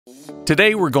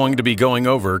Today we're going to be going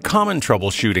over common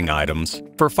troubleshooting items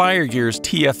for FireGear's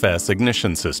TFS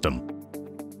ignition system.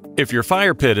 If your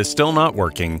fire pit is still not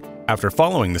working after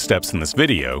following the steps in this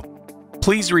video,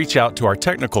 please reach out to our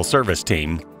technical service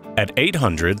team at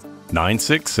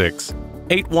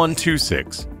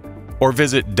 800-966-8126 or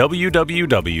visit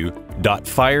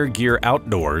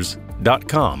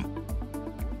www.firegearoutdoors.com.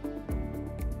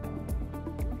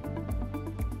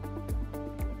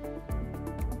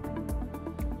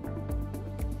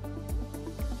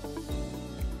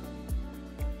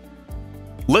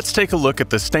 Let's take a look at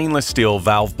the stainless steel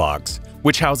valve box,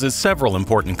 which houses several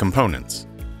important components.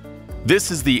 This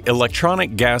is the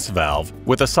electronic gas valve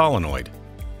with a solenoid.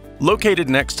 Located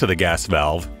next to the gas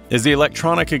valve is the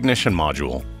electronic ignition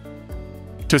module.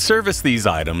 To service these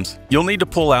items, you'll need to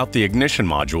pull out the ignition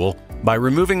module by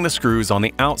removing the screws on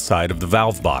the outside of the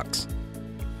valve box.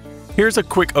 Here's a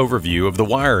quick overview of the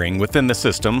wiring within the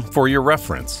system for your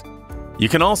reference. You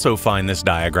can also find this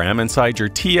diagram inside your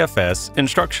TFS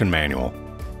instruction manual.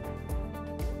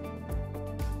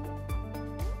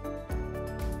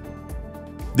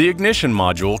 The ignition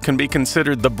module can be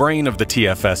considered the brain of the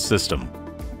TFS system.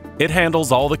 It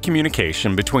handles all the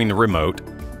communication between the remote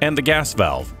and the gas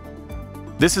valve.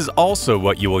 This is also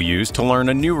what you will use to learn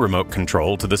a new remote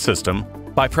control to the system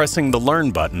by pressing the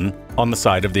Learn button on the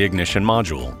side of the ignition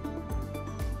module.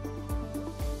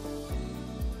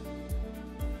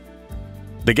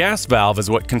 The gas valve is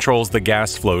what controls the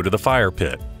gas flow to the fire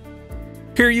pit.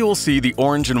 Here you will see the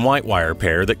orange and white wire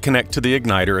pair that connect to the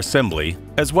Ignitor assembly,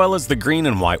 as well as the green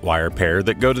and white wire pair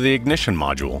that go to the ignition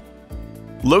module.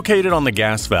 Located on the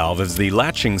gas valve is the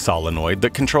latching solenoid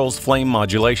that controls flame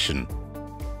modulation.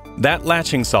 That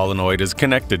latching solenoid is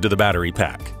connected to the battery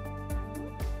pack.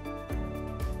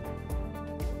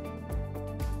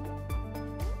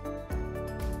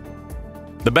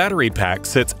 The battery pack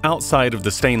sits outside of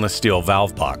the stainless steel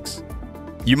valve box.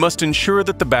 You must ensure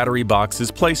that the battery box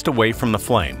is placed away from the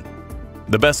flame.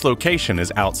 The best location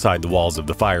is outside the walls of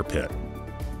the fire pit.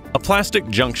 A plastic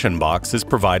junction box is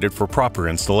provided for proper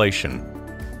installation.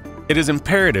 It is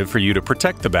imperative for you to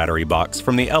protect the battery box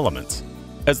from the elements,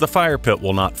 as the fire pit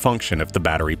will not function if the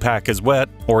battery pack is wet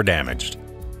or damaged.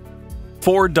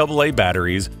 4 AA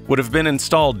batteries would have been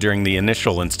installed during the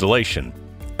initial installation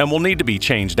and will need to be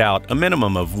changed out a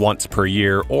minimum of once per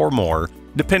year or more,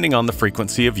 depending on the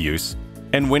frequency of use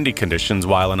and windy conditions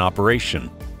while in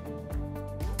operation.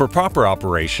 For proper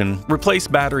operation, replace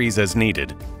batteries as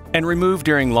needed and remove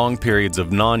during long periods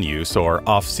of non-use or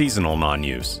off-seasonal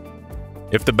non-use.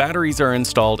 If the batteries are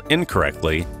installed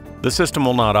incorrectly, the system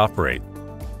will not operate.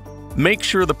 Make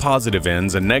sure the positive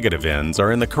ends and negative ends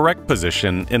are in the correct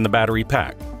position in the battery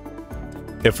pack.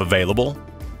 If available,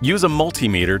 use a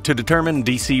multimeter to determine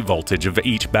DC voltage of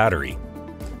each battery,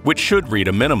 which should read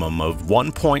a minimum of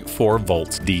 1.4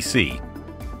 volts DC.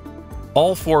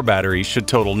 All 4 batteries should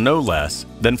total no less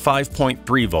than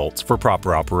 5.3 volts for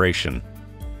proper operation.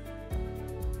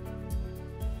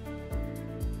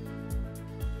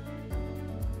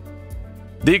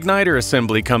 The Ignitor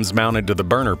assembly comes mounted to the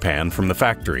burner pan from the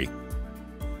factory.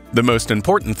 The most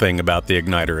important thing about the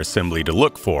Ignitor assembly to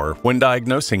look for when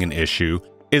diagnosing an issue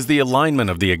is the alignment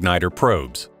of the Ignitor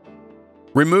probes.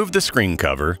 Remove the screen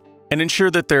cover and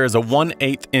ensure that there is a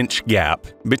 1/8 inch gap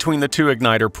between the 2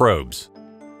 Ignitor probes.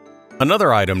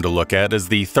 Another item to look at is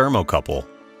the thermocouple.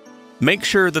 Make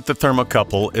sure that the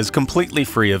thermocouple is completely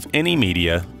free of any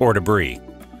media or debris.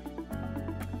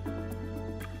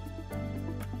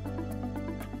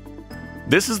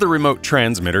 This is the remote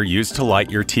transmitter used to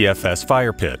light your TFS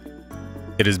fire pit.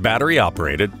 It is battery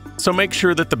operated, so make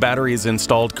sure that the battery is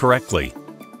installed correctly.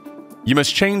 You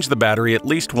must change the battery at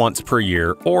least once per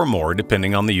year or more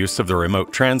depending on the use of the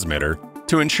remote transmitter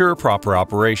to ensure proper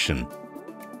operation.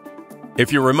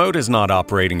 If your remote is not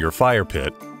operating your fire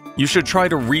pit, you should try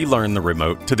to relearn the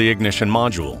remote to the ignition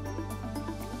module.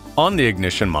 On the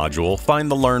ignition module, find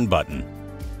the Learn button.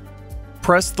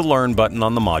 Press the Learn button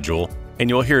on the module and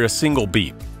you'll hear a single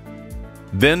beep.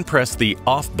 Then press the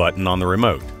Off button on the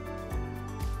remote.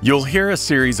 You'll hear a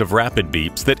series of rapid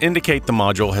beeps that indicate the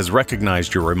module has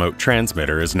recognized your remote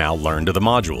transmitter is now learned to the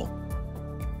module.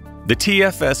 The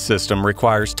TFS system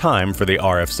requires time for the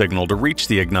RF signal to reach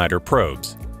the Ignitor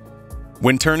probes.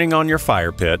 When turning on your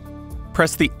fire pit,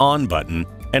 press the On button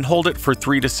and hold it for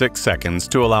 3 to 6 seconds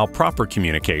to allow proper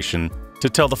communication to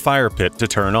tell the fire pit to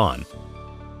turn on.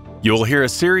 You'll hear a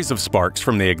series of sparks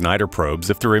from the Ignitor probes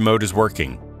if the remote is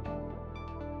working.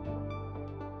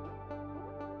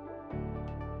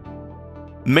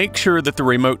 Make sure that the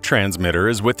remote transmitter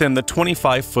is within the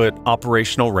 25-foot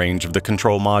operational range of the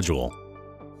control module.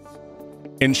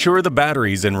 Ensure the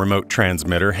batteries in remote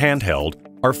transmitter handheld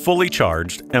are fully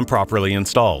charged and properly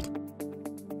installed.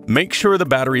 Make sure the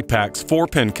battery pack's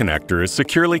 4-pin connector is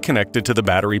securely connected to the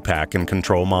battery pack and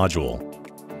control module.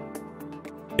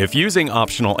 If using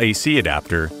optional AC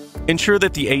adapter, ensure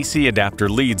that the AC adapter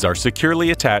leads are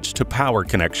securely attached to power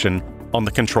connection on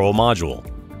the control module.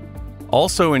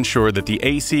 Also ensure that the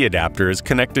AC adapter is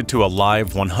connected to a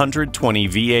live 120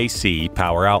 VAC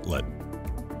power outlet.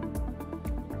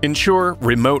 Ensure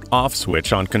remote off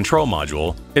switch on control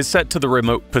module is set to the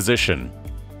remote position.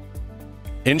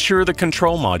 Ensure the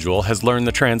control module has learned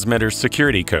the transmitter's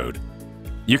security code.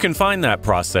 You can find that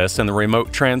process in the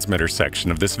remote transmitter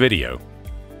section of this video.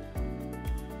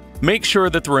 Make sure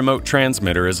that the remote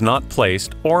transmitter is not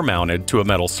placed or mounted to a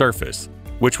metal surface,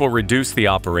 which will reduce the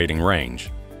operating range.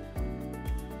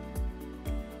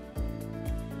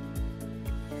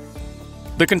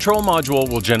 The control module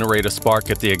will generate a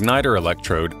spark at the igniter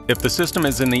electrode if the system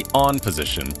is in the on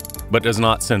position, but does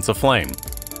not sense a flame.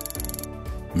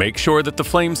 Make sure that the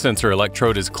flame sensor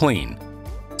electrode is clean.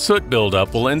 Soot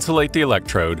buildup will insulate the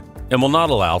electrode and will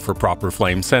not allow for proper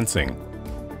flame sensing.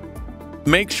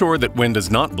 Make sure that wind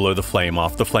does not blow the flame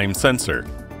off the flame sensor.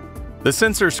 The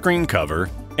sensor screen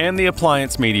cover and the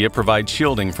appliance media provide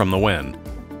shielding from the wind.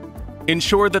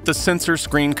 Ensure that the sensor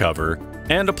screen cover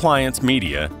and appliance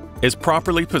media is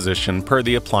properly positioned per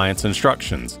the appliance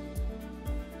instructions.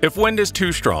 If wind is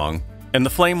too strong and the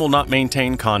flame will not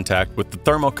maintain contact with the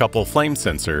thermocouple flame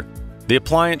sensor, the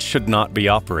appliance should not be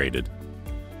operated.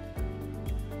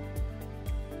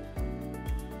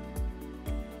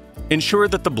 Ensure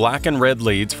that the black and red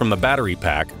leads from the battery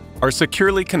pack are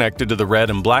securely connected to the red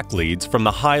and black leads from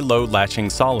the high-low latching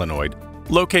solenoid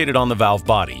located on the valve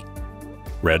body,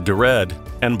 red to red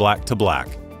and black to black.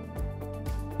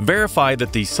 Verify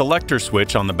that the selector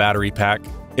switch on the battery pack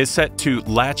is set to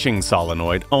latching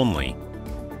solenoid only.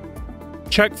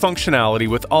 Check functionality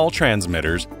with all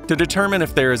transmitters to determine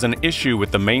if there is an issue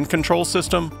with the main control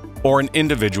system or an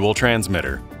individual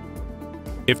transmitter.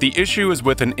 If the issue is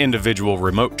with an individual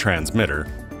remote transmitter,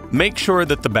 make sure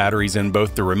that the batteries in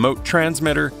both the remote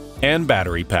transmitter and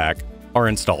battery pack are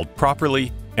installed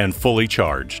properly and fully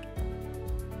charged.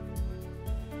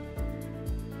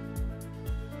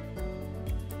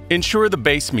 Ensure the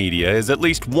base media is at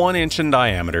least 1 inch in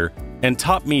diameter and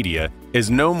top media is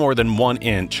no more than 1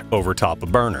 inch over top of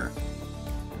burner.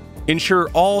 Ensure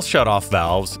all shutoff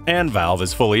valves and valve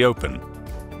is fully open.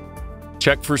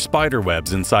 Check for spider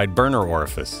webs inside burner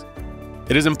orifice.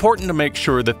 It is important to make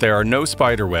sure that there are no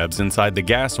spider webs inside the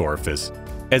gas orifice,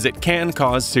 as it can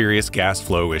cause serious gas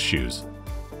flow issues.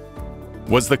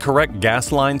 Was the correct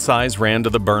gas line size ran to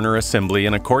the burner assembly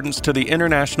in accordance to the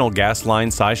International Gas Line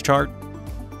Size Chart?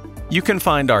 You can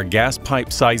find our gas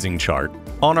pipe sizing chart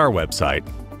on our website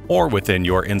or within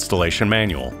your installation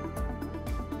manual.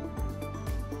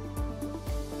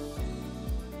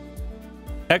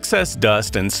 Excess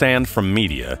dust and sand from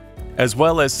media, as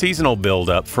well as seasonal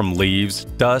buildup from leaves,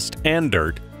 dust, and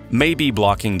dirt, may be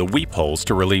blocking the weep holes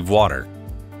to relieve water.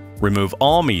 Remove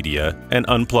all media and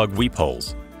unplug weep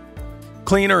holes.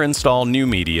 Clean or install new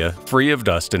media free of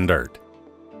dust and dirt.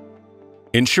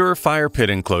 Ensure fire pit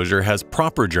enclosure has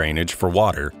proper drainage for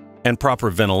water and proper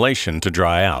ventilation to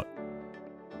dry out.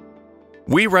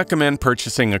 We recommend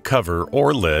purchasing a cover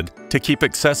or lid to keep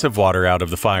excessive water out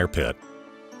of the fire pit.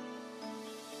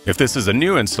 If this is a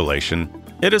new installation,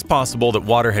 it is possible that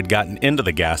water had gotten into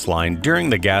the gas line during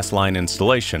the gas line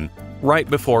installation right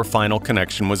before final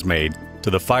connection was made to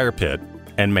the fire pit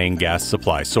and main gas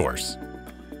supply source.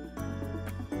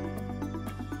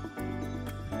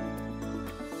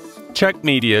 Check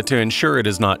media to ensure it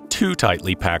is not too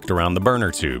tightly packed around the burner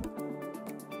tube.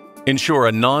 Ensure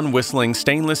a non-whistling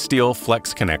stainless steel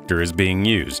flex connector is being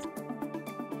used.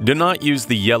 Do not use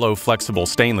the yellow flexible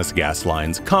stainless gas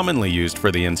lines commonly used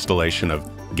for the installation of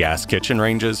gas kitchen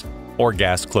ranges or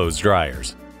gas clothes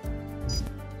dryers.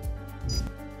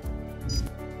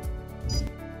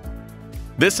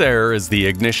 This error is the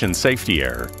ignition safety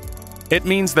error. It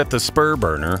means that the spur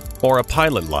burner or a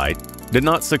pilot light did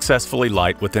not successfully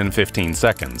light within 15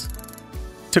 seconds.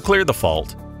 To clear the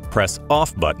fault, press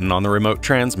Off button on the remote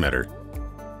transmitter.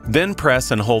 Then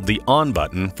press and hold the On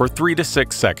button for 3 to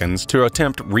 6 seconds to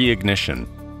attempt reignition.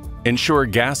 Ensure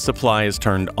gas supply is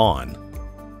turned on.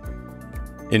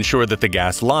 Ensure that the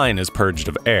gas line is purged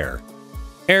of air.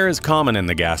 Air is common in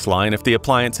the gas line if the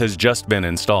appliance has just been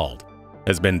installed,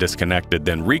 has been disconnected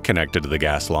then reconnected to the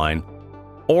gas line,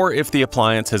 or if the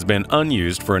appliance has been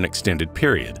unused for an extended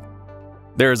period.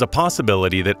 There is a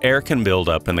possibility that air can build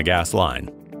up in the gas line.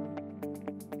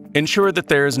 Ensure that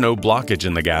there is no blockage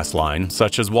in the gas line,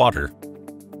 such as water.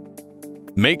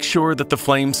 Make sure that the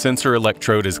flame sensor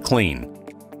electrode is clean.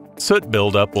 Soot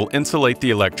buildup will insulate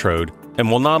the electrode and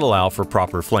will not allow for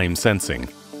proper flame sensing.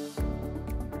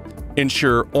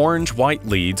 Ensure orange-white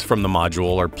leads from the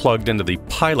module are plugged into the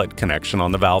pilot connection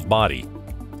on the valve body.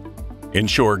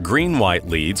 Ensure green-white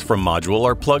leads from module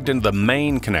are plugged into the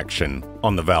main connection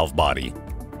on the valve body.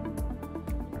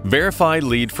 Verify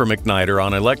lead from Ignitor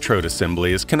on electrode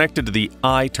assembly is connected to the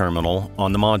I terminal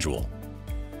on the module.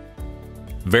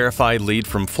 Verify lead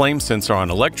from flame sensor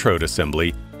on electrode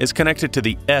assembly is connected to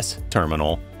the S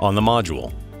terminal on the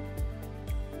module.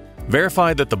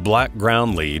 Verify that the black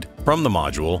ground lead from the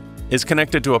module is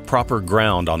connected to a proper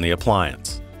ground on the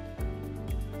appliance.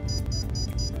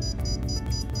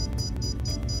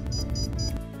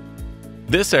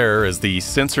 This error is the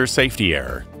sensor safety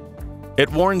error.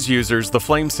 It warns users the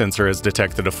flame sensor has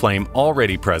detected a flame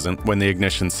already present when the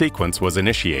ignition sequence was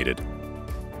initiated.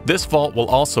 This fault will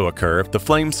also occur if the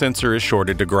flame sensor is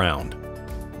shorted to ground.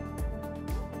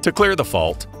 To clear the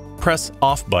fault, press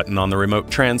Off button on the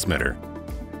remote transmitter.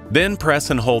 Then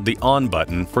press and hold the On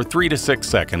button for 3 to 6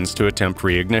 seconds to attempt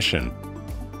reignition.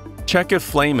 Check if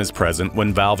flame is present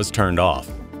when valve is turned off.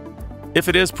 If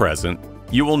it is present,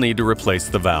 you will need to replace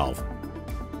the valve.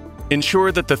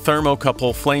 Ensure that the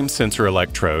thermocouple flame sensor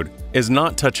electrode is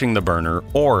not touching the burner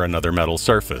or another metal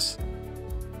surface.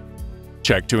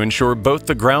 Check to ensure both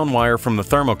the ground wire from the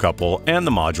thermocouple and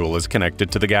the module is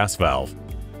connected to the gas valve.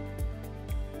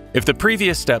 If the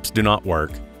previous steps do not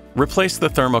work, replace the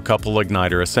thermocouple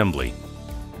Ignitor assembly.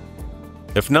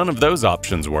 If none of those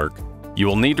options work, you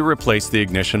will need to replace the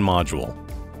ignition module.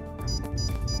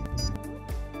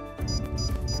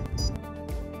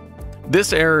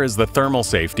 This error is the thermal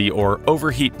safety or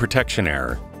overheat protection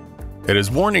error. It is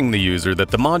warning the user that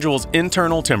the module's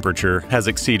internal temperature has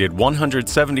exceeded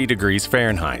 170 degrees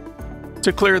Fahrenheit.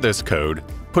 To clear this code,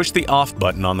 push the Off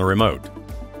button on the remote.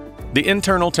 The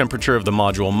internal temperature of the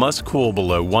module must cool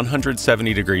below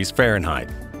 170 degrees Fahrenheit.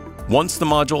 Once the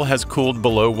module has cooled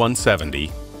below 170,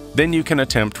 then you can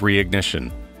attempt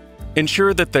reignition.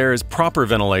 Ensure that there is proper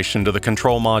ventilation to the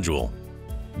control module.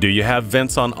 Do you have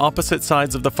vents on opposite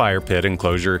sides of the fire pit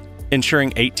enclosure,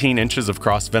 ensuring 18 inches of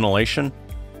cross ventilation?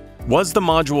 Was the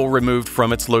module removed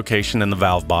from its location in the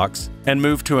valve box and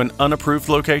moved to an unapproved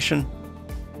location?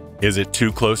 Is it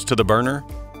too close to the burner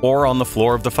or on the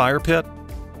floor of the fire pit?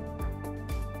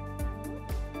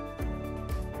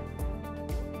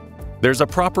 There's a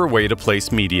proper way to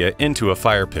place media into a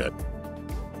fire pit.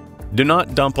 Do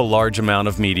not dump a large amount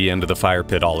of media into the fire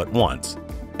pit all at once,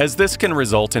 as this can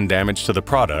result in damage to the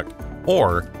product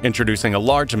or introducing a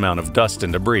large amount of dust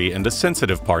and debris into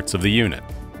sensitive parts of the unit.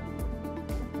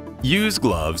 Use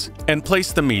gloves and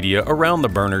place the media around the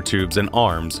burner tubes and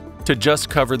arms to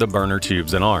just cover the burner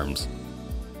tubes and arms.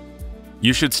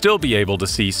 You should still be able to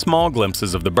see small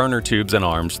glimpses of the burner tubes and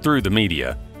arms through the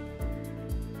media.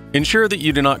 Ensure that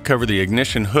you do not cover the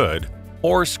ignition hood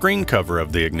or screen cover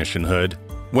of the ignition hood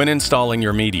when installing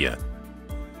your media.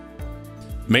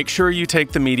 Make sure you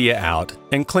take the media out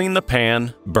and clean the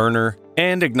pan, burner,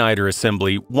 and igniter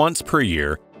assembly once per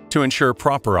year to ensure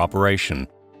proper operation.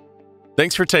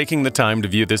 Thanks for taking the time to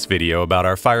view this video about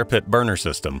our fire pit burner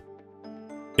system.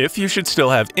 If you should still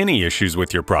have any issues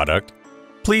with your product,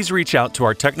 please reach out to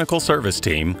our technical service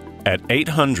team at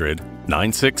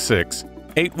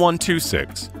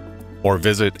 800-966-8126 or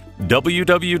visit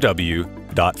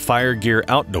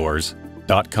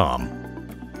www.firegearoutdoors.com.